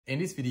In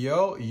this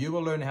video, you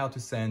will learn how to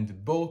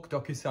send bulk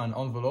DocuSign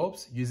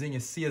envelopes using a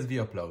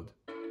CSV upload.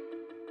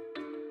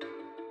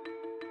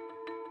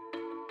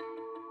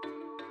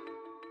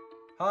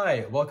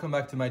 Hi, welcome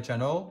back to my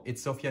channel.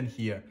 It's Sofian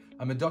here.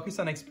 I'm a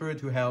DocuSign expert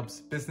who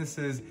helps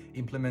businesses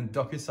implement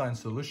DocuSign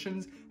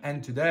solutions,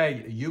 and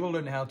today you will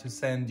learn how to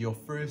send your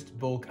first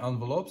bulk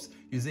envelopes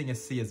using a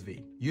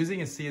CSV.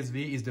 Using a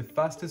CSV is the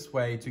fastest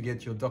way to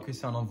get your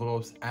DocuSign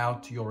envelopes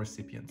out to your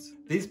recipients.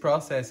 This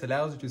process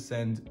allows you to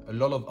send a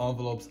lot of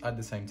envelopes at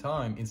the same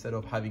time instead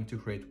of having to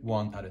create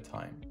one at a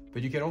time.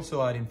 But you can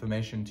also add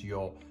information to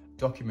your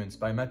documents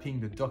by mapping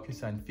the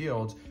DocuSign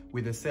fields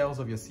with the cells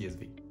of your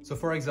CSV. So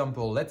for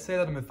example, let's say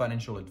that I'm a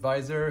financial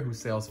advisor who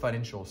sells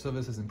financial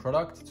services and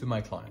products to my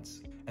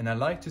clients. And I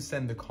like to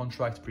send the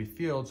contract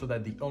pre-filled so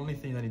that the only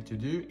thing I need to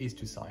do is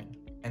to sign.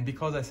 And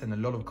because I send a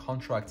lot of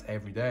contracts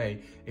every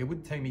day, it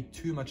would take me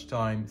too much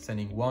time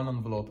sending one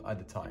envelope at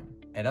a time.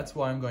 And that's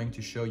why I'm going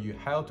to show you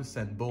how to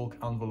send bulk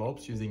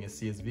envelopes using a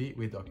CSV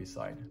with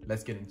DocuSign.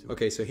 Let's get into it.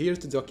 Okay, so here's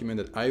the document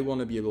that I want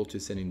to be able to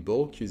send in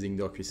bulk using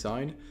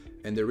DocuSign.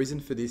 And the reason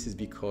for this is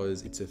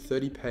because it's a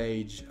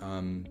 30-page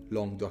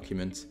long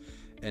document,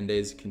 and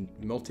there's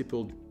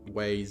multiple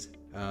ways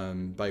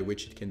by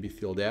which it can be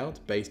filled out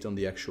based on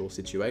the actual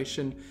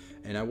situation.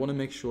 And I want to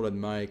make sure that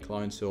my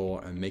clients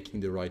are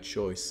making the right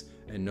choice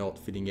and not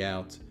filling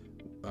out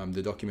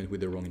the document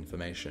with the wrong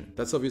information.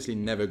 That's obviously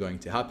never going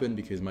to happen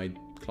because my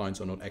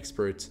clients are not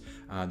experts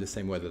the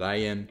same way that I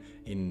am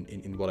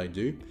in what I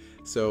do.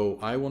 So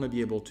I want to be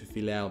able to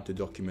fill out the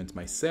document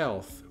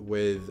myself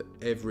with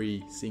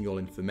every single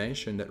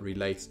information that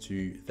relates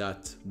to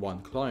that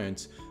one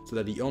client, so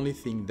that the only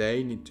thing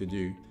they need to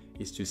do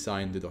is to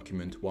sign the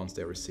document once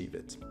they receive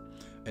it.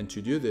 And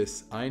to do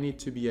this, I need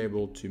to be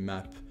able to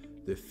map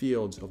the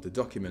fields of the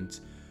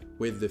document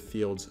with the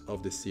fields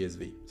of the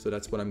CSV. So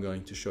that's what I'm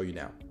going to show you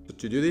now. So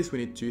to do this, we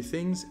need two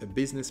things: a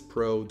Business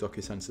Pro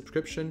DocuSign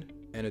subscription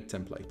and a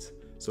template.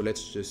 So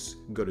let's just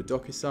go to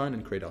DocuSign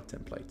and create our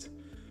template.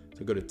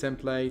 So go to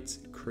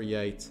Template,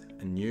 Create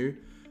a New.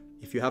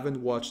 If you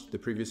haven't watched the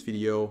previous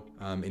video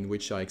in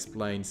which I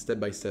explained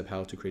step-by-step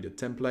how to create a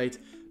template,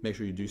 make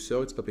sure you do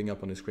so. It's popping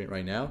up on the screen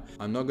right now.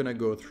 I'm not gonna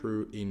go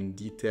through in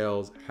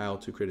details how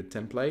to create a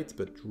template,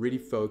 but really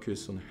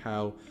focus on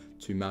how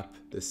to map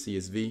the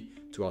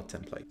CSV to our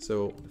template.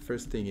 So the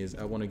first thing is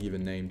I wanna give a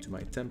name to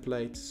my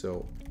template.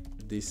 So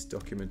this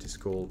document is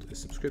called a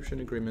subscription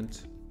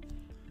agreement.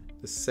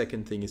 The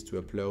second thing is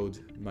to upload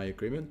my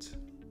agreement.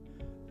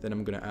 Then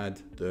I'm gonna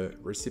add the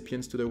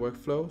recipients to the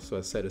workflow. So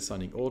I set a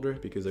signing order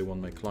because I want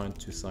my client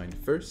to sign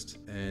first.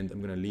 And I'm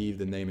gonna leave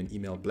the name and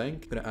email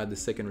blank. I'm gonna add the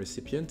second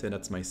recipient, and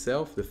that's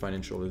myself, the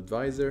financial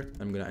advisor.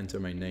 I'm gonna enter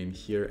my name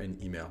here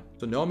and email.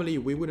 So normally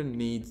we wouldn't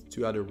need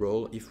to add a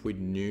role if we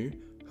knew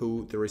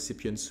who the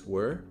recipients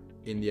were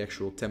in the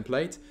actual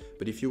template.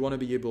 But if you wanna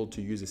be able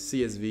to use a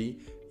CSV,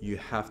 you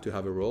have to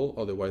have a role,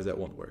 otherwise that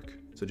won't work.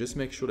 So just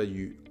make sure that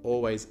you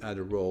always add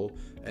a role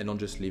and don't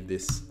just leave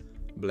this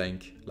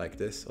blank like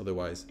this,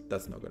 otherwise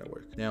that's not going to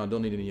work. Now I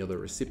don't need any other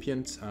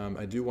recipient.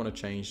 I do want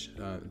to change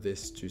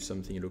this to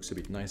something that looks a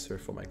bit nicer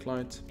for my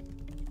client,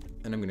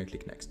 and I'm going to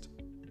click next.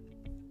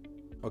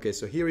 Okay,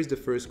 so here is the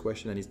first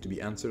question that needs to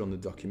be answered on the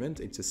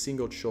document. It's a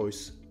single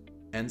choice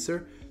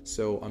answer,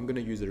 so I'm going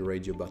to use the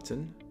radio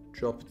button,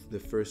 drop the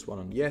first one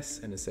on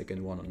yes and the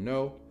second one on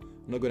no.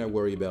 I'm not going to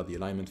worry about the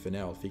alignment for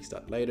now, I'll fix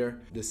that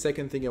later. The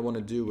second thing I want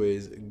to do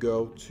is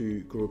go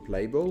to group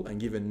label and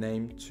give a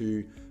name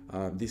to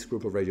this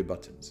group of radio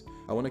buttons.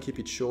 I want to keep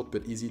it short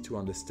but easy to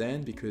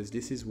understand because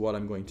this is what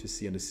I'm going to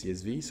see on the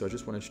CSV, so I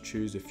just want to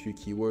choose a few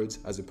keywords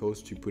as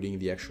opposed to putting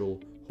the actual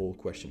whole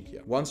question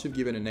here. Once you've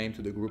given a name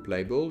to the group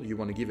label, you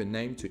want to give a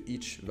name to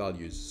each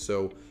values.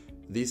 So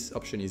this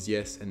option is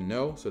yes and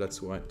no, so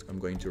that's what I'm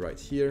going to write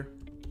here.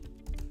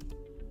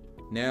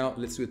 Now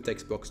let's do a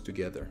text box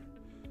together.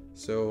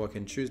 So I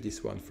can choose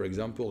this one, for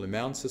example,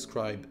 amount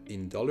subscribed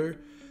in dollar.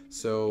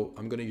 So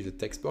I'm going to use a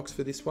text box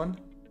for this one,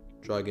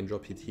 drag and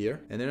drop it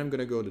here. And then I'm going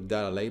to go to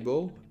data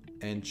label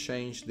and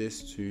change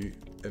this to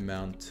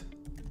amount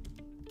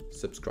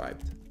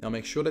subscribed. Now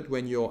make sure that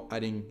when you're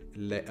adding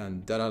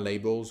data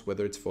labels,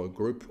 whether it's for a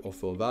group or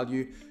for a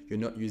value, you're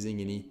not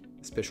using any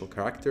special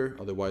character,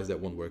 otherwise that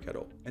won't work at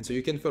all. And so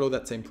you can follow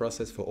that same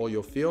process for all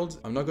your fields.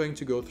 I'm not going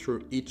to go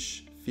through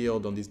each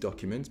field on this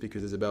document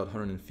because there's about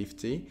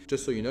 150.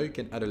 Just so you know, you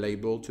can add a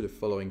label to the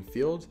following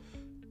field: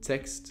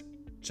 text,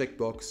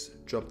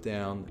 checkbox, drop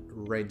down,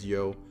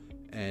 radio,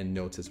 and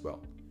notes as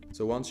well.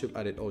 So once you've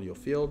added all your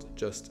fields,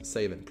 just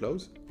save and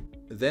close.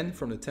 Then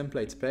from the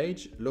templates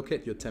page,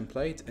 locate your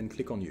template and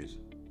click on use.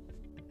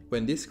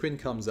 When this screen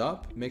comes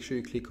up, make sure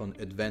you click on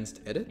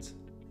advanced edit,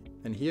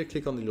 and here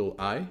click on the little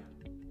I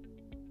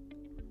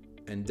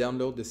and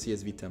download the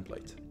CSV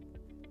template.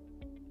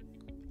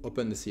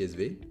 Open the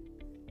CSV.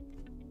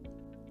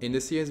 In the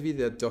CSV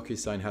that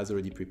DocuSign has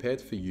already prepared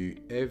for you,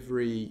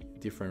 every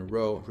different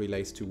row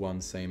relates to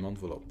one same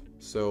envelope.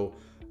 So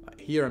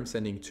here I'm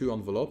sending two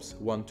envelopes,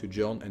 one to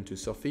John and to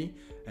Sophie,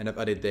 and I've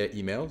added their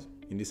emails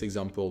In this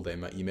example, they're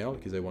my email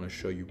because I want to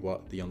show you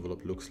what the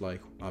envelope looks like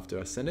after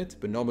I send it.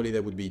 But normally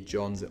that would be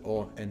John's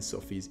and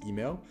Sophie's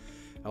email.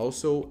 I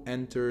also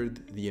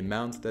entered the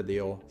amount that they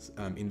are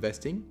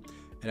investing.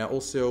 And I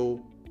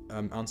also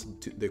answered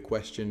to the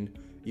question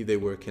if they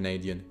were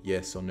Canadian,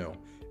 yes or no.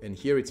 And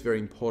here it's very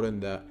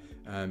important that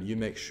you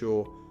make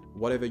sure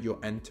whatever you're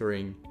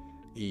entering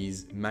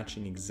is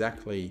matching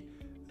exactly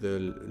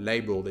the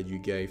label that you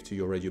gave to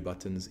your radio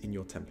buttons in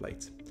your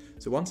template.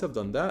 So once I've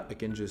done that, I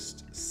can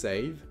just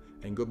save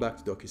and go back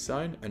to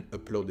DocuSign and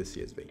upload the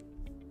CSV.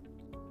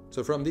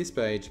 So from this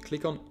page,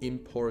 click on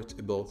Import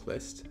a bulk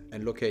list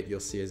and locate your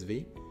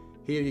CSV.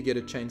 Here you get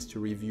a chance to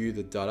review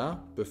the data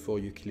before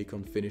you click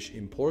on Finish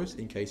Import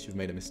in case you've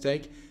made a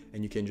mistake,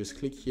 and you can just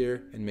click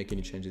here and make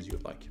any changes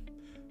you'd like.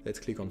 Let's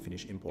click on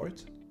Finish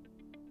Import.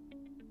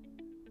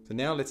 So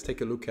now let's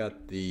take a look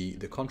at the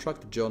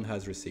contract John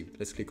has received.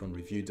 Let's click on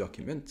Review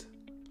Document,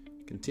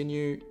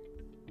 continue,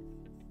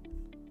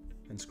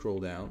 and scroll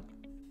down.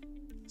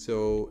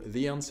 So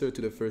the answer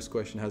to the first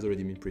question has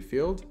already been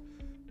pre-filled,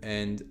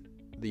 and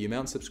the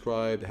amount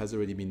subscribed has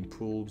already been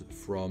pulled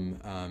from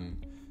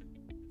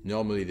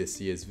normally the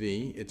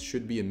CSV. It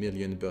should be 1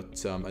 million,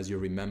 but as you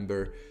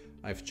remember,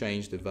 I've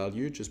changed the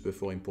value just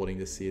before importing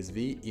the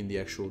CSV in the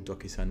actual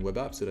DocuSign web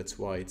app, so that's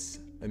why it's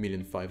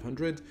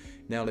 1,500,000.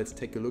 Now let's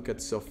take a look at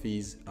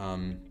Sophie's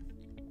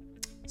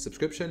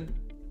subscription.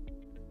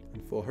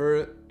 And for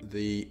her,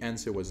 the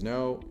answer was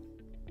no,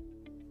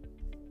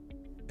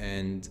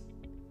 and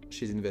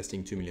she's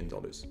investing $2 million.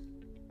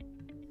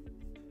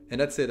 And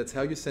that's it. That's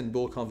how you send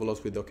bulk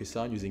envelopes with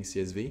DocuSign using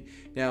CSV.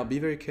 Now, be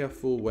very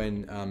careful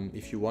when,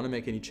 if you want to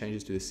make any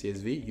changes to the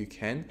CSV, you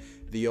can.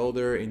 The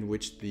order in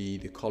which the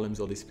columns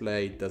are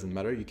displayed doesn't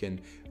matter. You can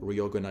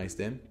reorganize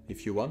them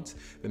if you want,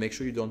 but make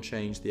sure you don't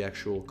change the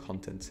actual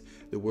content.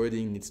 The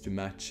wording needs to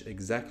match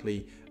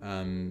exactly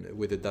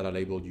with the data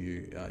label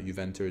you've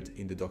entered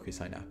in the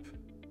DocuSign app.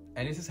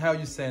 And this is how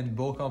you send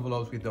bulk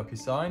envelopes with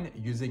DocuSign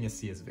using a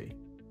CSV.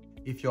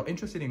 If you're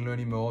interested in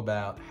learning more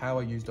about how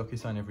I use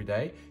DocuSign every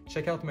day,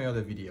 check out my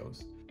other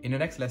videos. In the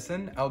next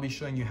lesson, I'll be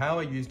showing you how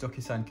I use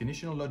DocuSign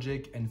conditional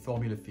logic and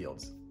formula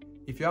fields.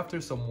 If you're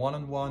after some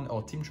one-on-one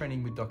or team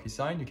training with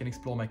DocuSign, you can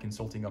explore my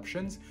consulting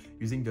options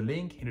using the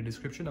link in the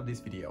description of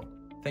this video.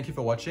 Thank you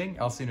for watching.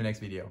 I'll see you in the next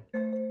video.